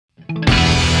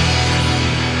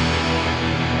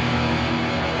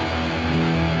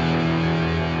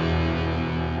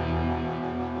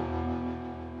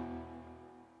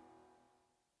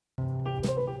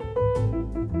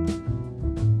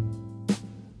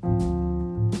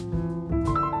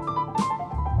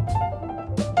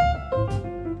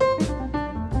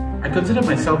consider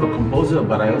myself a composer,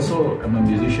 but I also am a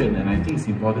musician, and I think it's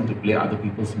important to play other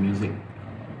people's music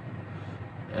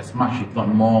as much, if not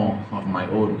more, of my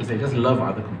own, because I just love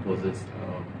other composers.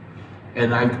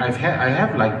 And I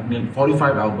have like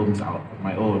 45 albums out of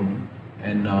my own,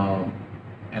 and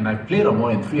I've played on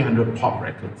more than 300 pop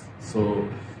records.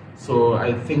 So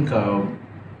I think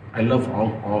I love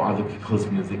all other people's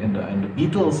music, and the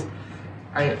Beatles.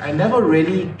 I never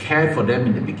really cared for them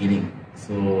in the beginning.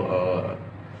 So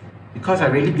because I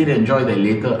really did enjoy their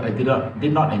later, I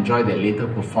did not enjoy their later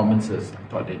performances. I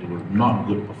thought that they were not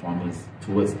good performers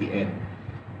towards the end.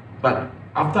 But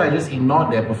after I just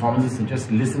ignored their performances and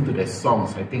just listened to their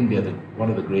songs, I think they're one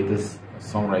of the greatest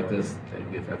songwriters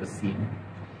that we've ever seen.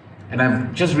 And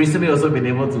I've just recently also been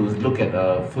able to look at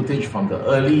footage from the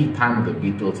early time of the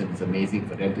Beatles, and it's amazing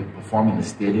for them to perform in a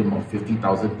stadium of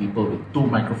 50,000 people with 2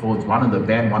 microphones, one in the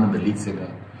band, one in the lead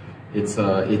singer.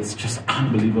 It's just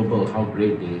unbelievable how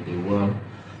great they were.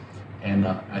 And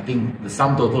I think the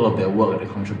sum total of their work, their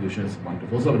contribution is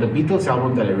wonderful. So the Beatles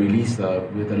album that I released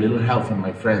with a little help from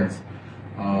my friends,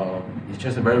 it's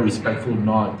just a very respectful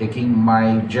nod, taking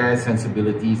my jazz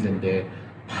sensibilities and their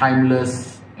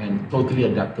timeless and totally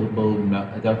adaptable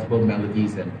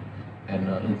melodies and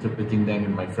interpreting them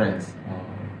in my friends,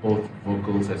 both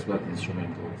vocals as well as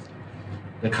instrumentals.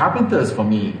 The Carpenters, for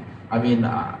me, I mean,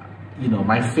 you know,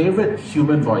 my favorite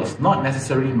human voice, not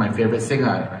necessarily my favorite singer.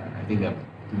 I think that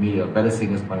to me are better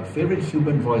singers, but my favorite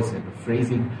human voice and the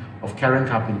phrasing of Karen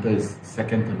Carpenter is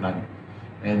second to none.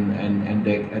 And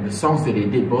the songs that they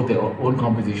did, both their own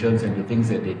compositions and the things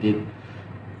that they did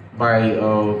by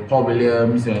Paul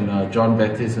Williams and John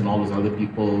Bettis and all those other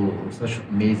people, such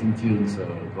amazing tunes,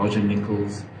 Roger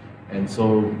Nichols, and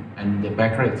the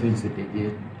Bacharach tunes that they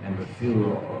did, and the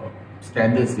few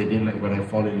standards they did, like When I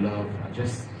Fall in Love, are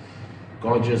just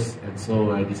gorgeous. And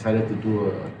so I decided to do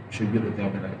a tribute to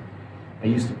them. And I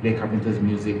used to play Carpenter's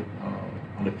music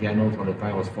on the piano from the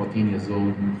time I was 14 years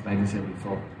old in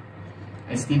 1974.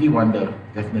 And Stevie Wonder,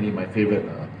 definitely my favorite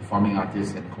performing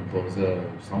artist and composer,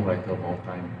 songwriter of all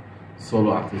time,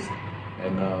 solo artist.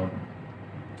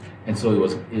 And so it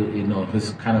was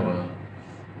kind of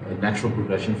a natural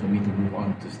progression for me to move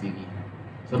on to Stevie.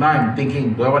 So now I'm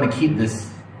thinking, do I want to keep this?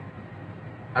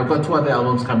 I've got 2 other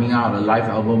albums coming out, a live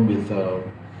album with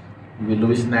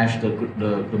Louis Nash,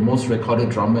 the most recorded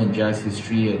drummer in jazz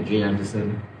history, and Jay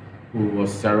Anderson, who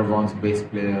was Sarah Vaughan's bass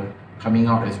player, coming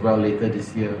out as well later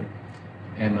this year.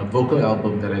 And a vocal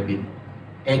album that I've been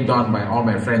egged on by all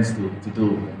my friends to do,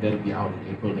 and that'll be out in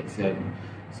April next year. And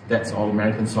that's All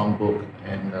American Songbook,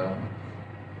 and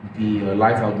the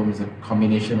live album is a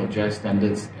combination of jazz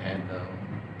standards and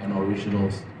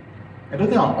originals. I don't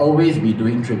think I'll always be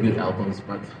doing tribute albums,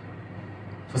 but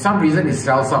for some reason it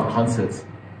sells out concerts,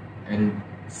 and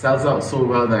it sells out so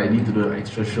well that I need to do an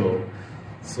extra show.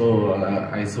 So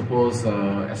I suppose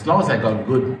as long as I got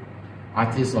good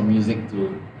artists or music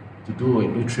to do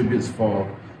and do tributes for,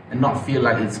 and not feel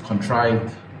like it's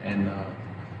contrived, and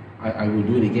I will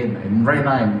do it again. And right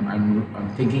now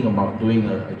I'm thinking about doing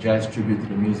a jazz tribute to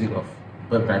the music of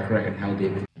Burt Bacharach and Hal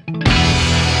David.